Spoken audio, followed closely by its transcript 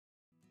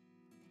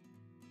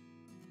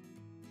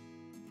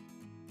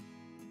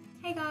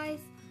Hey guys,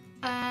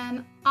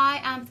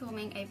 I am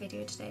filming a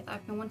video today that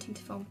I've been wanting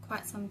to film for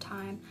quite some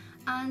time,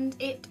 and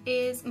it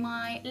is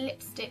my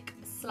lipstick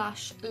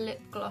slash lip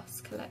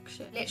gloss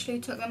collection. Literally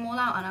took them all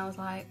out and I was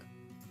like,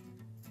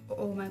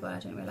 oh my god, I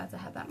didn't realise I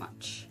had that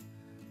much.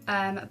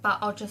 But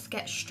I'll just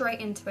get straight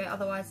into it,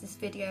 otherwise this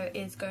video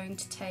is going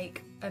to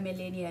take a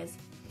million years.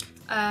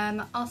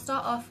 I'll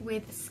start off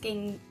with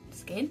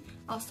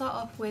I'll start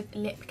off with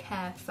lip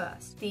care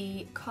first.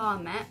 The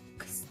Carmex.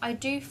 I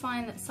do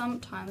find that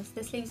sometimes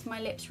this leaves my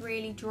lips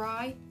really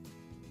dry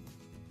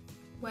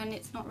when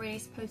it's not really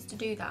supposed to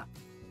do that.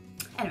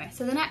 Anyway,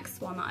 so the next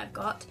one that I've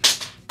got,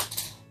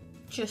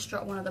 just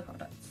dropped one of the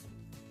products.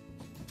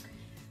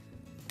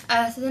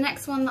 So the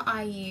next one that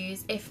I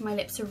use if my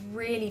lips are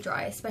really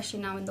dry,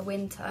 especially now in the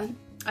winter,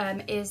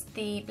 is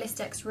the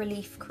Blistex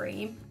Relief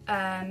Cream.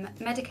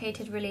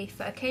 Medicated relief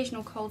for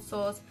occasional cold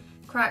sores,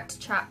 cracked,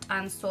 chapped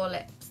and sore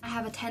lips. I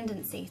have a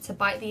tendency to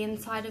bite the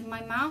inside of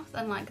my mouth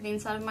and like the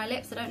inside of my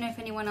lips. I don't know if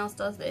anyone else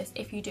does this.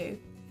 If you do,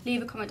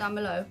 leave a comment down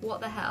below. What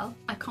the hell?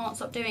 I can't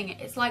stop doing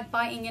it. It's like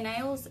biting your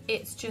nails.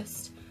 It's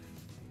just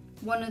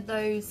one of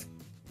those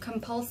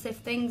compulsive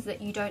things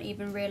that you don't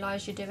even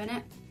realise you're doing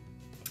it.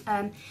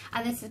 And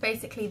this is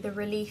basically the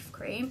relief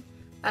cream.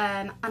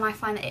 And I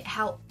find that it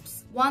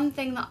helps. One lip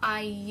balm that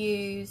I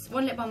use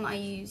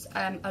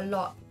a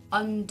lot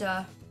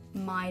under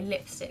my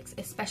lipsticks,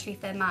 especially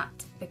if they're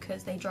matte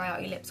because they dry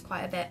out your lips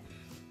quite a bit,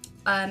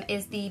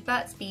 is the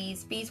Burt's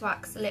Bees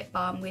Beeswax Lip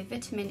Balm with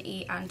vitamin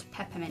E and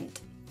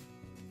peppermint.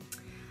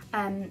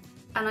 And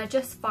I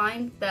just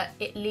find that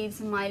it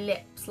leaves my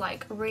lips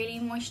like really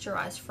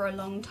moisturised for a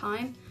long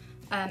time,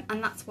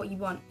 and that's what you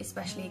want,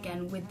 especially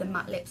again with the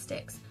matte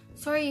lipsticks.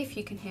 Sorry if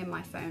you can hear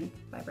my phone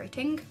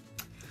vibrating.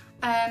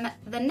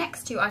 The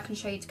next two I can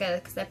show you together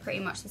because they're pretty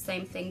much the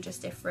same thing,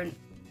 just different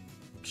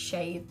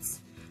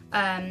shades.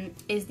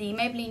 Is the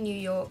Maybelline New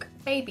York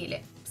Baby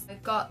Lips.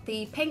 I've got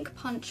the Pink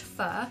Punch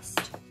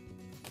first,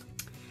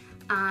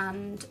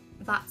 and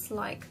that's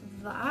like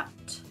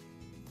that.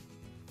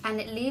 And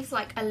it leaves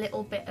like a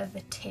little bit of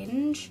a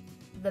tinge.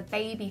 The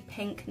baby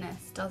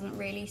pinkness doesn't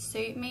really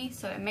suit me,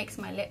 so it makes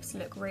my lips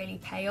look really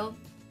pale.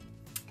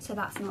 So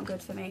that's not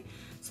good for me.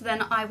 So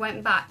then I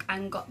went back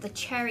and got the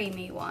Cherry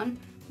Me one,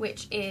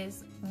 which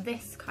is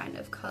this kind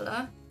of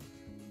colour,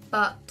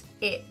 but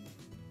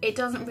it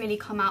doesn't really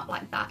come out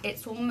like that.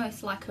 It's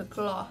almost like a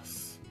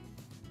gloss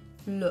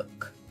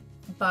look,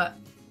 but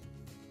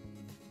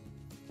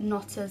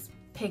not as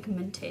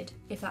pigmented,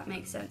 if that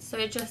makes sense. So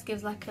it just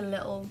gives like a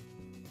little,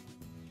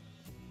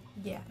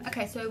 yeah.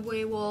 Okay, so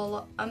we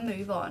will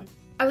move on.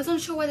 I was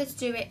unsure whether to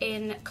do it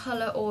in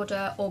colour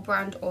order or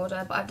brand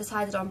order, but I've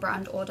decided on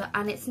brand order,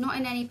 and it's not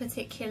in any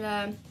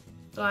particular,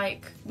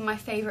 like my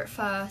favourite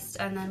first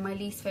and then my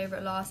least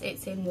favourite last.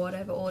 It's in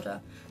whatever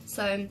order.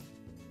 So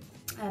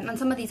and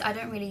some of these I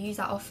don't really use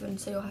that often,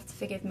 so you'll have to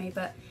forgive me,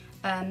 but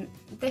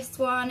this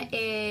one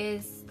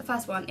is, the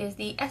first one is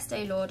the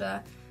Estee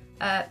Lauder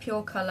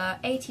Pure Colour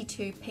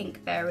 82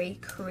 Pink Berry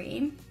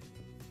Cream.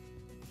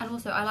 And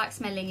also I like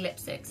smelling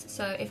lipsticks,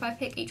 so if I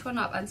pick each one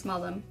up and smell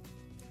them,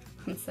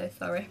 I'm so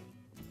sorry.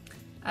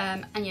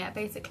 And yeah,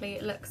 basically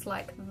it looks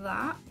like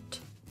that.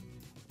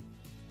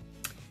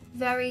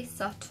 Very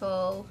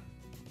subtle,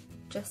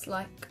 just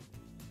like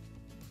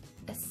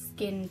a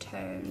skin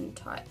tone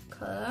type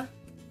colour.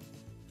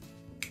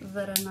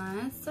 Very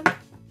nice.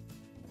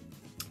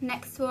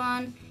 Next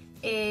one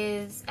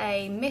is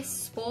a Miss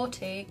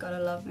Sporty, gotta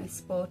love Miss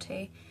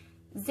Sporty,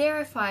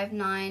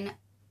 059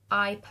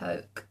 Eye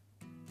Poke,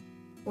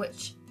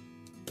 which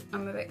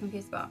I'm a bit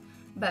confused about.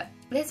 But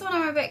this one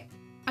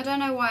I don't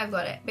know why I've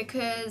got it,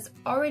 because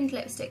orange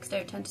lipsticks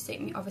don't tend to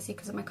suit me, obviously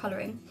because of my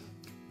colouring.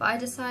 But I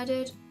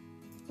decided,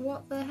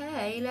 what the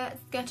hey,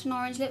 let's get an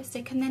orange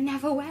lipstick and then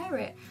never wear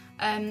it.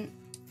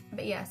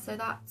 But yeah, so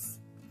that's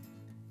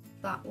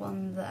that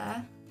one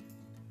there.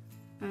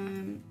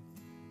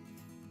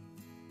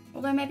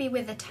 Although maybe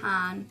with a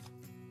tan.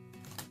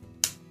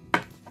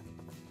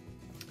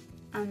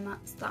 And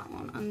that's that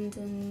one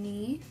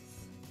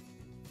underneath.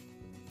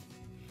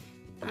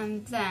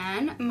 And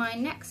then my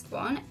next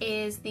one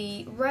is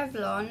the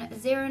Revlon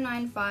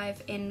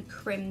 095 in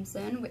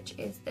Crimson, which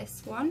is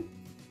this one.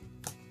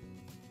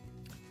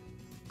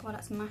 God,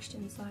 that's mashed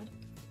inside.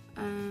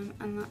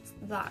 And that's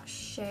that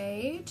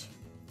shade.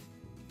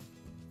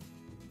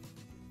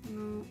 And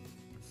I'll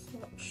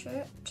swatch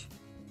it.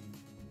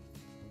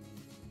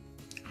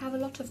 I have a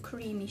lot of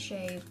creamy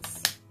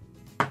shades.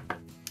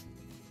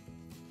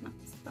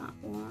 That's that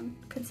one.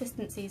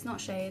 Consistencies, not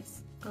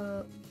shades.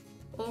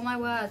 All my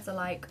words are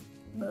like,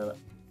 bleh.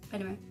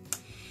 Anyway.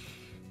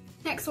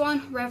 Next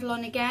one,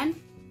 Revlon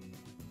again,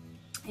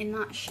 in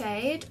that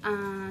shade,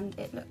 and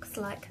it looks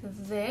like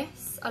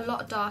this. A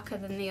lot darker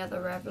than the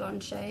other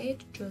Revlon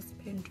shade. Just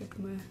painted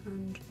my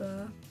hand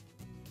there.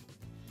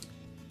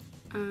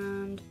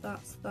 And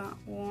that's that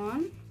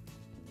one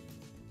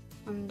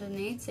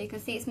underneath. So you can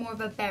see it's more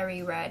of a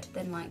berry red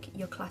than like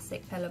your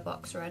classic pillar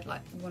box red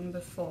like the one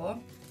before.